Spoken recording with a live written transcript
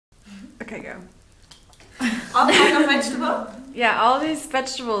Okay, go. All kind of vegetable? Yeah, all these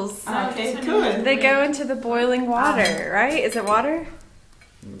vegetables. Okay, cool. They go into the boiling water, right? Is it water?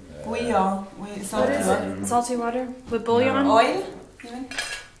 We What is it? Salty water with bouillon? No. Oil?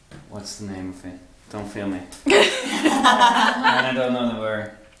 What's the name of it? Don't feel me. And I don't know the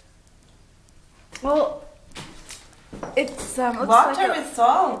word. Well, it's looks Water like with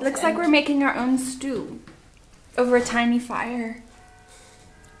salt. looks like we're making our own stew over a tiny fire.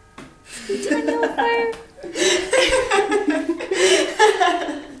 Tiny little fire.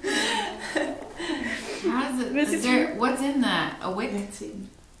 How does it? Is there, what's in that? A wick?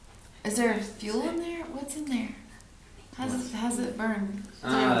 Is there fuel in there? What's in there? How's it burn? Is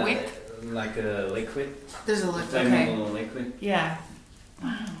there a wick? Like a liquid. There's a liquid. Flammable Okay. liquid. Yeah.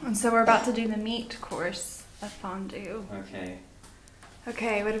 Wow. And so we're about to do the meat course of fondue. Okay.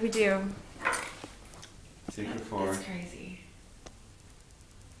 Okay, what do we do? Secret 4. That's crazy.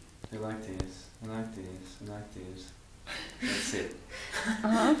 I like these. I like these. I like these. That's it.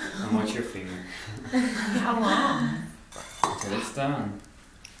 Uh-huh. And watch your finger. How long? Until it's done.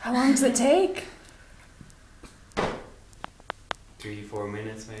 How long does it take? 3-4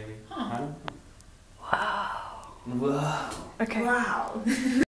 minutes maybe. Huh. I don't know. Wow. Wow. Okay. Wow.